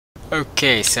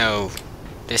Okay, so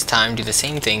this time do the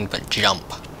same thing, but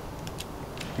jump.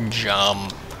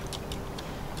 Jump.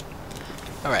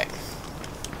 Alright.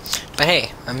 But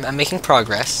hey, I'm making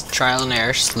progress. Trial and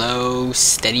error, slow,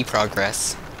 steady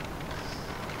progress.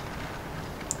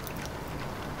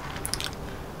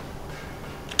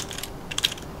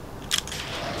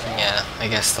 Yeah, I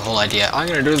guess the whole idea, I'm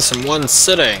gonna do this in one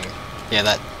sitting. Yeah,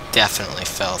 that definitely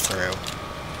fell through.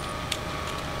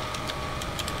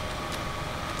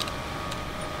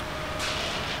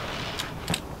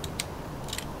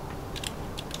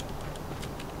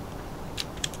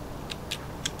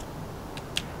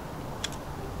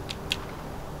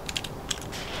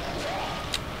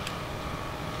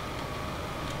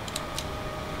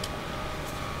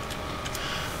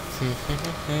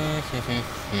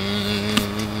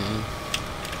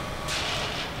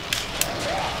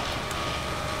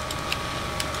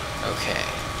 Okay,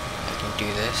 I can do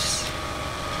this.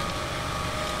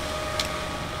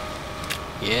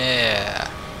 Yeah,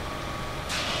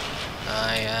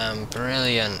 I am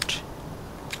brilliant.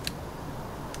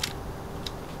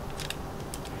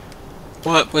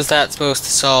 What was that supposed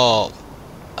to solve?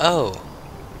 Oh,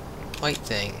 white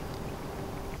thing.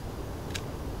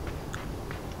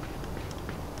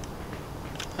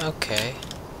 Okay.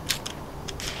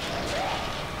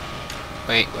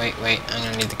 Wait, I'm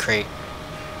gonna need the crate.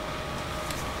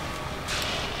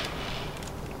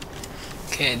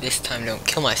 Okay, this time don't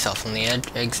kill myself on the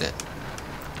exit.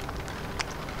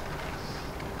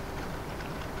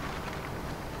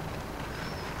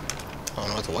 I don't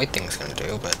know what the white thing's gonna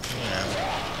do, but, you know.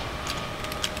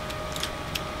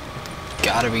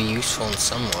 Gotta be useful in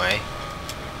some way.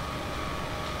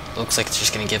 Looks like it's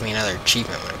just gonna give me another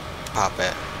achievement when I pop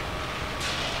it.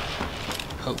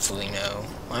 Hopefully no.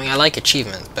 I mean, I like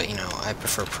achievements, but, you know, I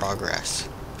prefer progress.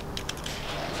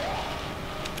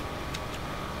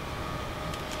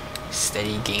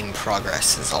 Steady game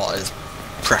progress is always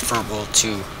preferable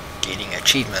to getting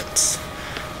achievements.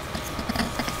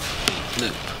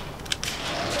 Loop.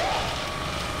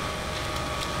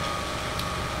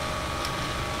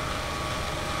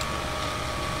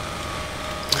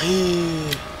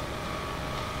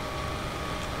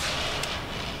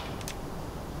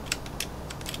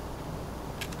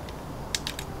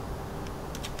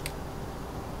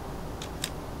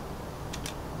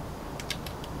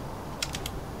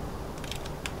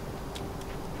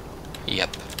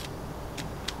 Yep.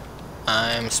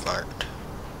 I'm smart.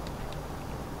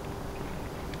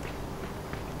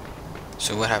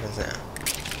 So what happens now?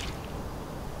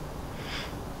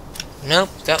 Nope,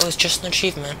 that was just an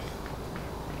achievement.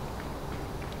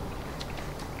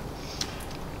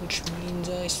 Which means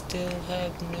I still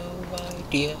have no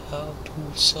idea how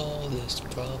to solve this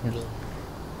problem.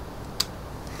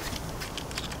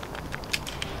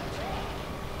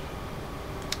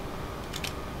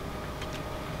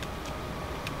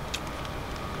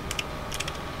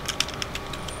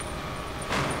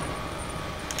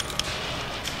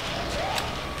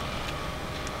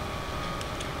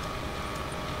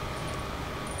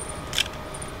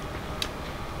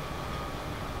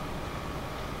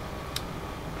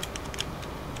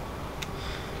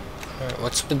 Alright,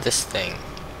 what's with this thing?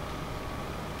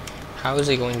 How is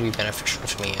it going to be beneficial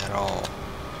to me at all?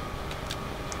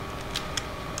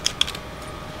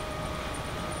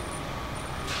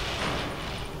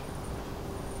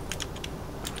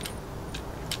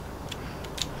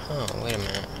 Oh, wait a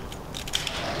minute.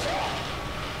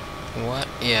 What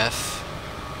if...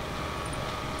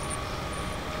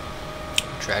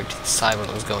 dragged to the side when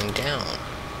it was going down?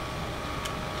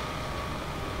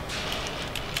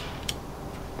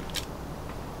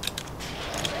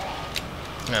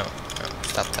 No,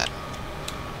 stop that.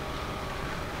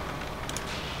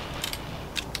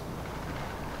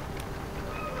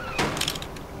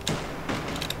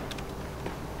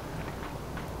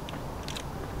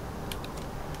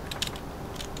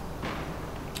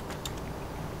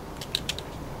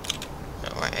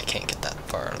 Oh, I can't get that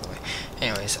far out of the way.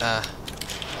 Anyways, yeah,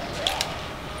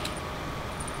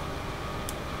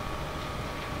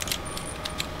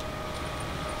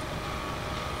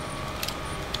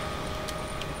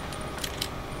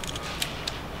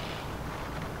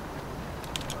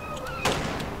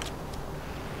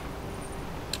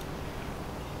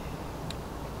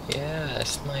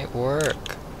 this might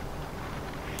work.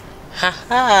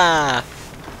 Haha!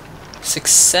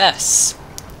 Success!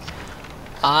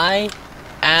 I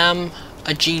am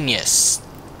a genius.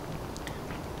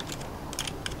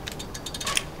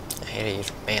 I hate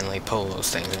to manually pull those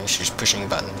things, and it's just pushing a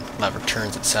button, lever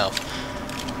turns itself.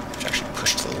 It's actually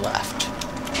pushed to the left.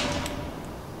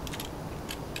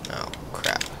 Oh,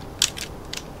 crap.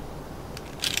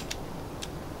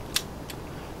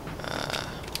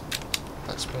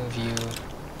 move you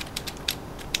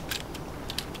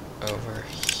over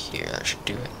here. That should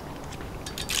do it.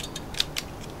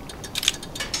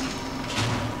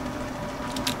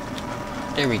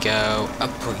 There we go.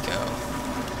 Up we go.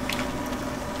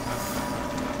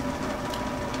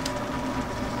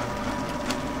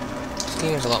 This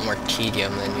game is a lot more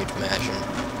tedium than you'd imagine.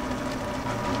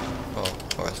 Well,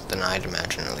 or than I'd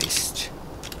imagine at least.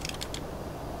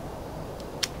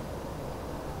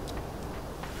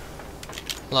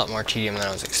 A lot more tedium than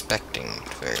I was expecting, at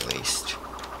the very least.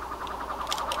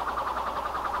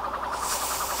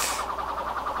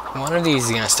 One of these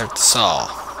is gonna start to saw.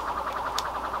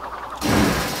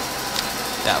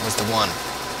 That was the one.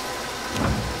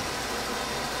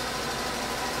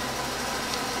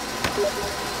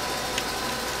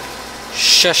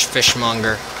 Shush,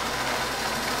 fishmonger.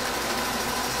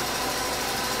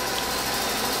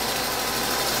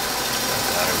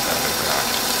 Oh god, oh god, oh god.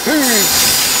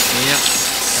 Yep,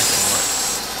 that didn't work.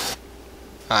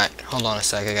 Alright, hold on a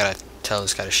sec, I gotta tell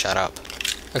this guy to shut up.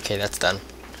 Okay, that's done.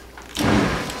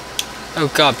 Oh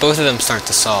god, both of them start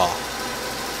to saw.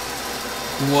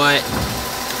 What?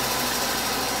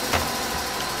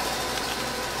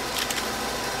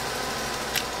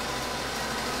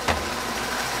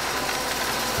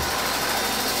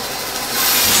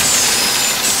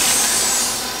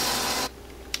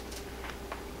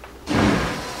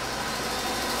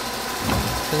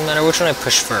 Doesn't matter which one I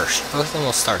push first. Both of them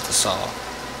will start to saw.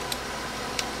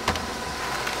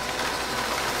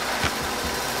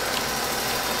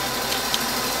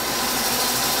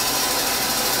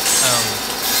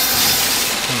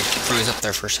 Froze up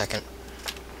there for a second.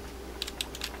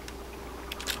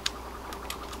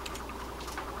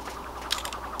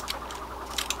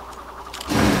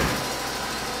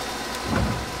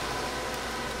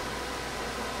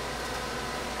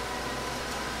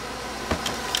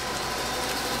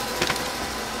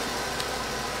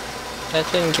 That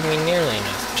didn't give me nearly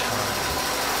enough time.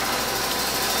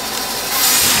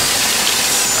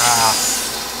 Ah.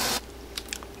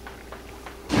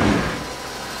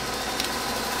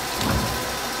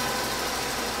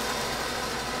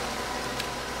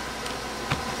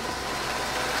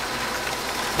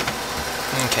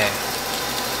 Okay.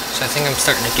 So I think I'm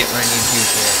starting to get what I need to do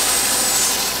here.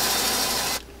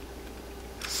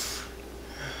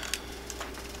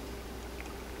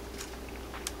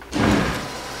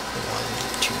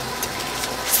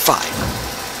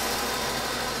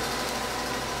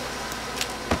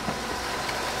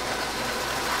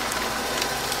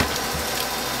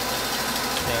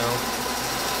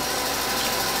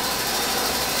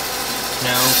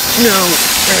 No.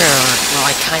 Well,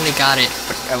 I kind of got it,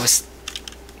 but I was...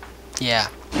 Yeah.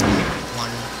 1,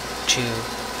 2, 3,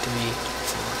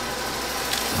 4,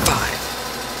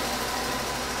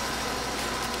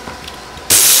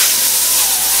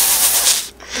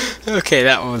 5. Okay,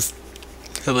 that was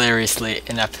hilariously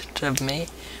inept of me.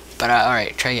 But,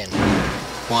 alright, try again.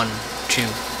 1, 2,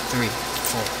 3,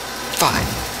 4,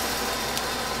 5.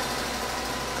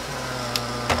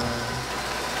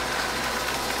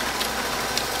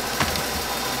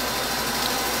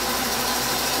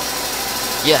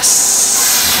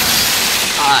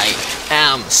 Yes! I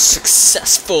am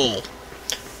successful!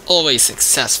 Always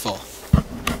successful.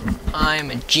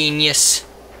 I'm a genius.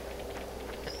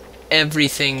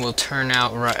 Everything will turn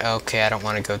out right. Okay, I don't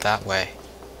want to go that way.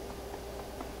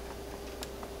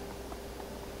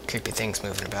 Creepy things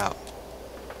moving about.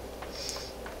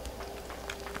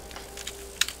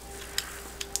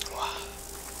 Wow.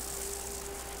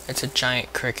 It's a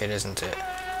giant cricket, isn't it?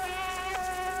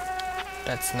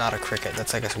 That's not a cricket,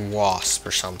 that's like a wasp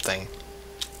or something.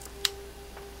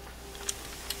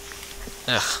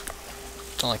 Ugh.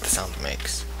 Don't like the sound it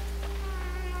makes.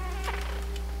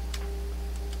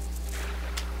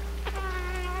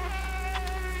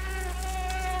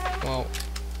 Well,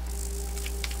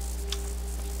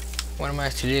 what am I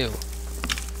to do?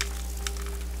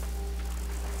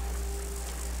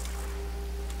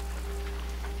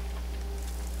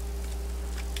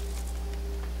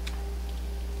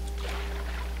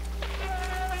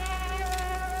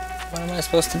 What am I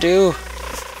supposed to do?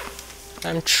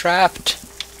 I'm trapped.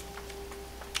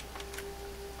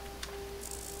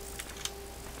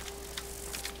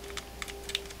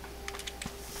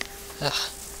 Ugh.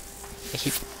 I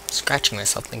keep scratching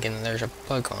myself thinking there's a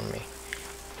bug on me.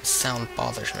 The sound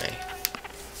bothers me.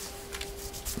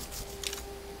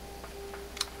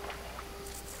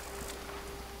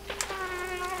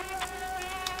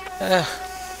 Ugh.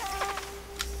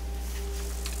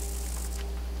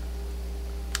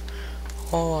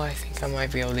 Oh, I think I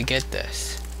might be able to get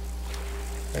this.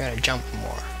 I gotta jump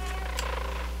more.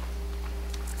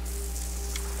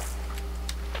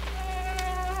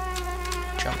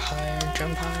 Jump higher,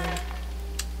 jump higher.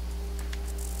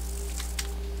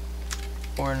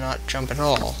 Or not jump at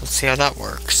all. Let's see how that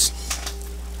works.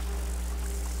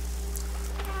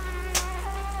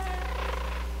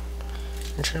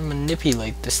 I'm trying to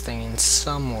manipulate this thing in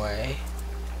some way.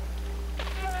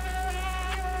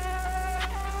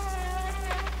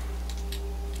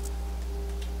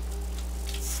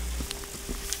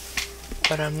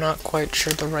 But I'm not quite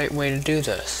sure the right way to do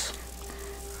this.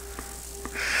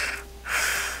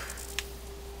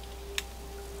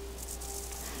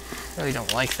 I really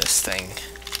don't like this thing.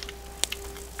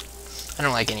 I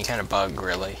don't like any kind of bug,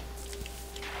 really.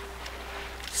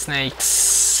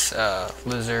 Snakes,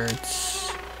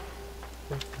 lizards,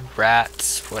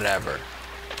 rats, whatever.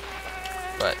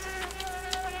 But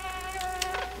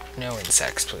no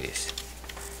insects, please.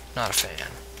 Not a fan.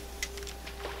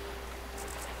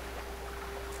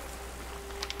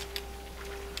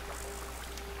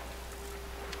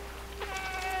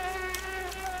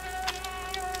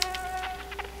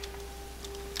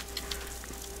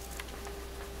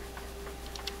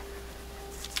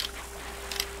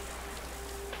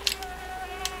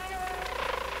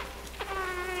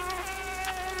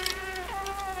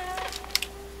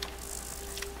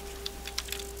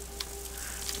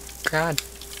 God,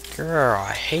 girl,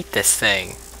 I hate this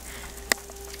thing.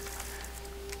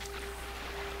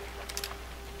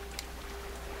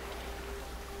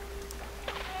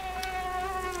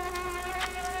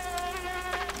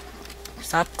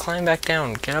 Stop climbing back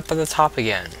down. Get up at the top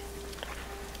again.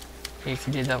 You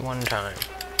can do that one time.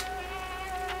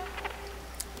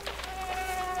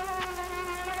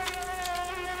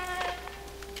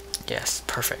 Yes,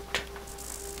 perfect.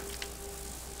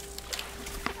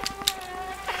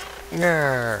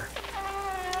 Grr.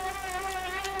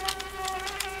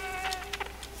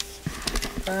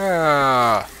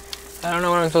 I don't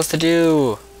know what I'm supposed to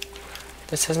do.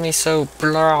 This has me so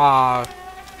blah.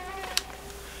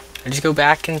 I just go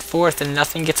back and forth and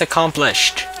nothing gets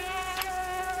accomplished.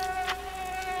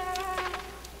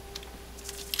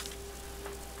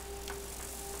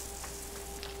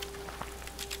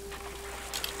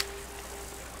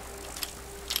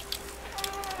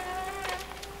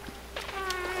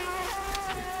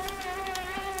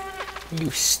 You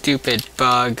stupid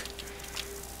bug.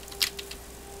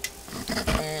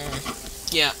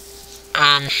 Yeah.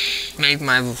 Maybe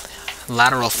my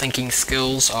lateral thinking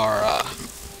skills are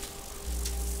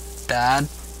bad,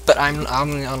 but I'm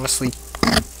honestly,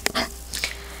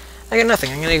 I got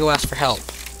nothing. I'm gonna go ask for help.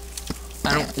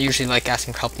 I don't usually like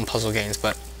asking for help in puzzle games,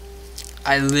 but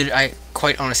I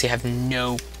quite honestly have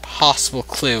no possible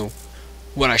clue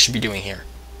what I should be doing here.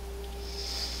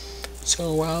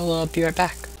 So I'll be right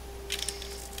back.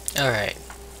 Alright,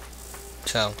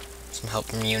 so some help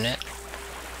from unit.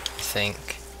 I think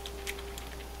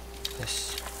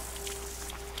this,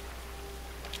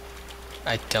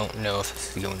 I don't know if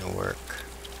this is going to work.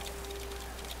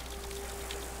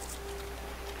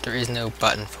 There is no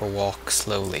button for walk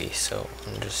slowly, so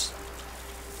I'm just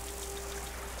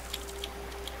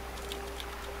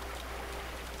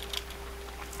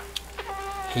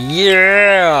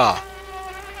yeah!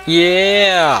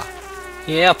 Yeah!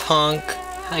 Yeah, punk!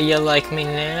 How you like me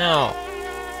now?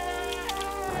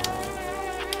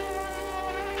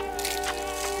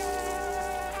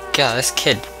 God, this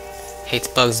kid hates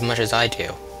bugs as much as I do.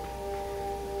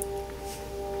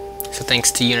 So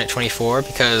thanks to Unit 24,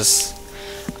 because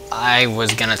I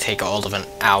was gonna take all of an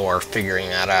hour figuring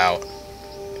that out.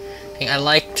 I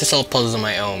like to solve puzzles on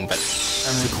my own, but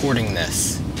I'm recording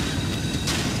this.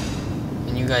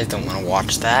 And you guys don't want to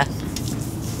watch that.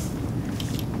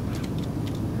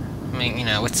 I mean, you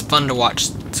know, it's fun to watch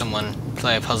someone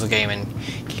play a puzzle game and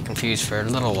get confused for a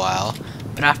little while,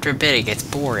 but after a bit it gets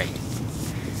boring.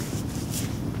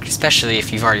 Especially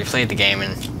if you've already played the game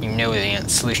and you know the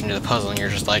solution to the puzzle and you're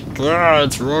just like, ah,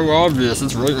 it's real obvious,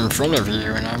 it's right in front of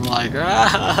you, and I'm like,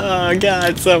 ah,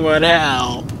 God, someone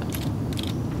help.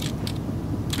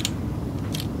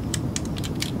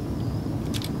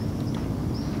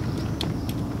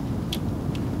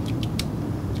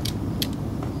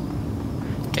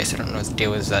 Guess I don't know what to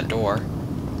deal with that door,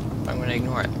 but I'm gonna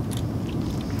ignore it.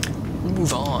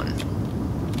 Move on.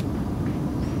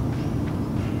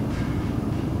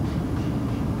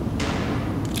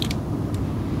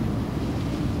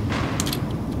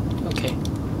 Okay.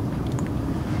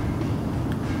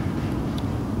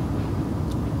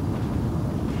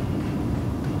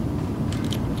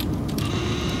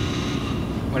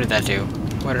 What did that do?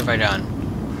 What have I done?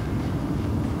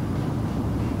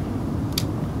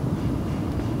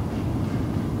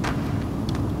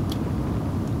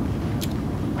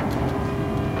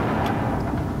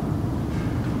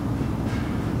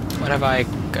 What What have I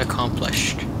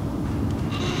accomplished?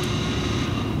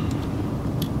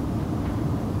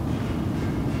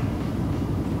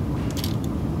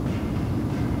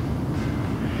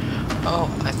 Oh,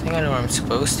 I think I know what I'm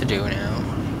supposed to do now.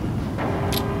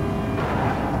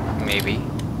 Maybe.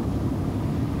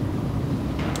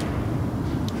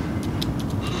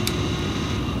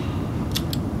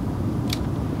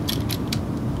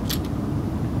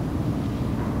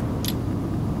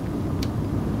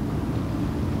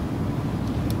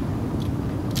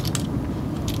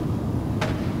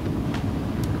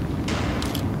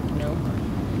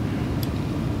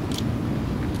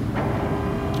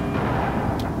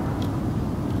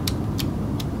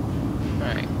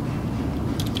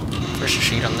 Pressure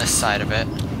sheet on this side of it.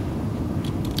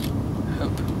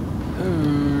 Hope.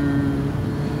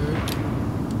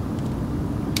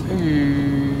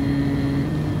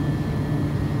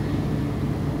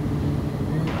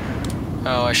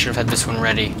 Oh, I should have had this one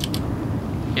ready.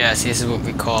 Yeah, see, this is what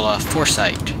we call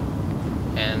foresight,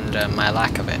 and my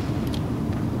lack of it.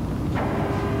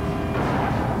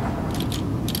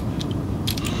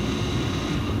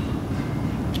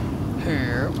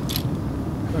 Here.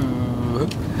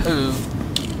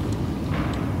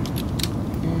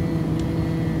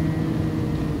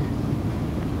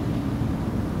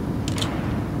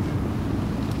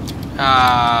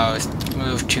 Ah, it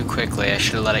moved too quickly. I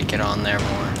should have let it get on there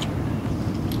more.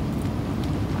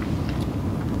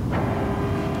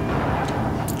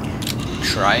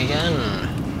 Try again.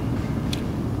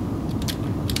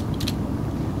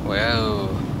 Whoa.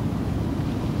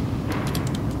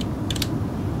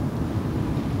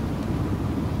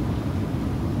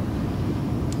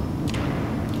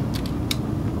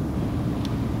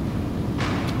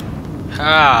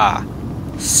 Ah,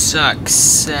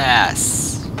 success.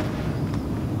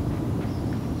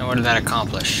 Now what did that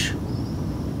accomplish?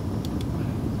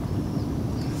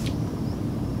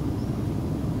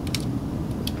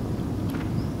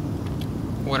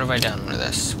 What have I done with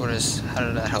this? How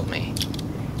did that help me?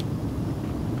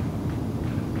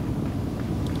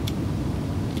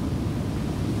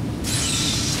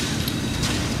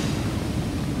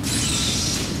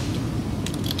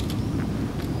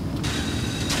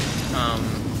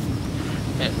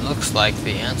 It looks like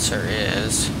the answer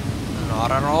is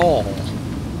not at all.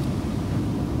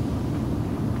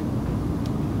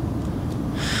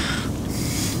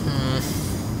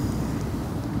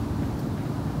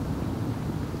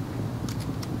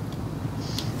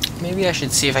 Maybe I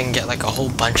should see if I can get like a whole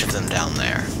bunch of them down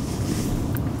there.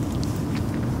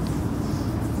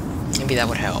 Maybe that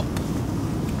would help.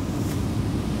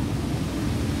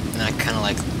 And I kind of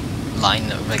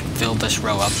like fill this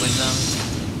row up with them.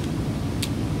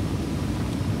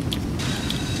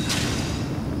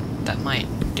 That might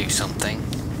do something.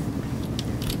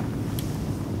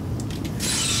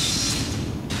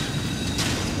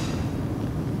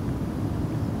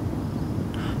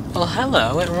 Well,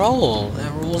 hello, it rolled.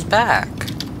 It rolls back.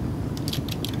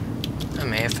 I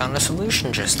may have found a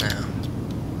solution just now.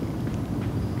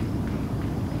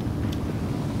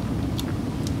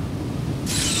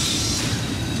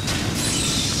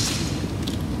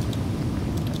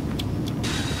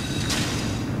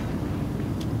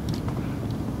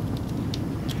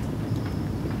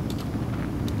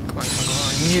 Come on, come on, come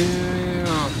on. Yeah.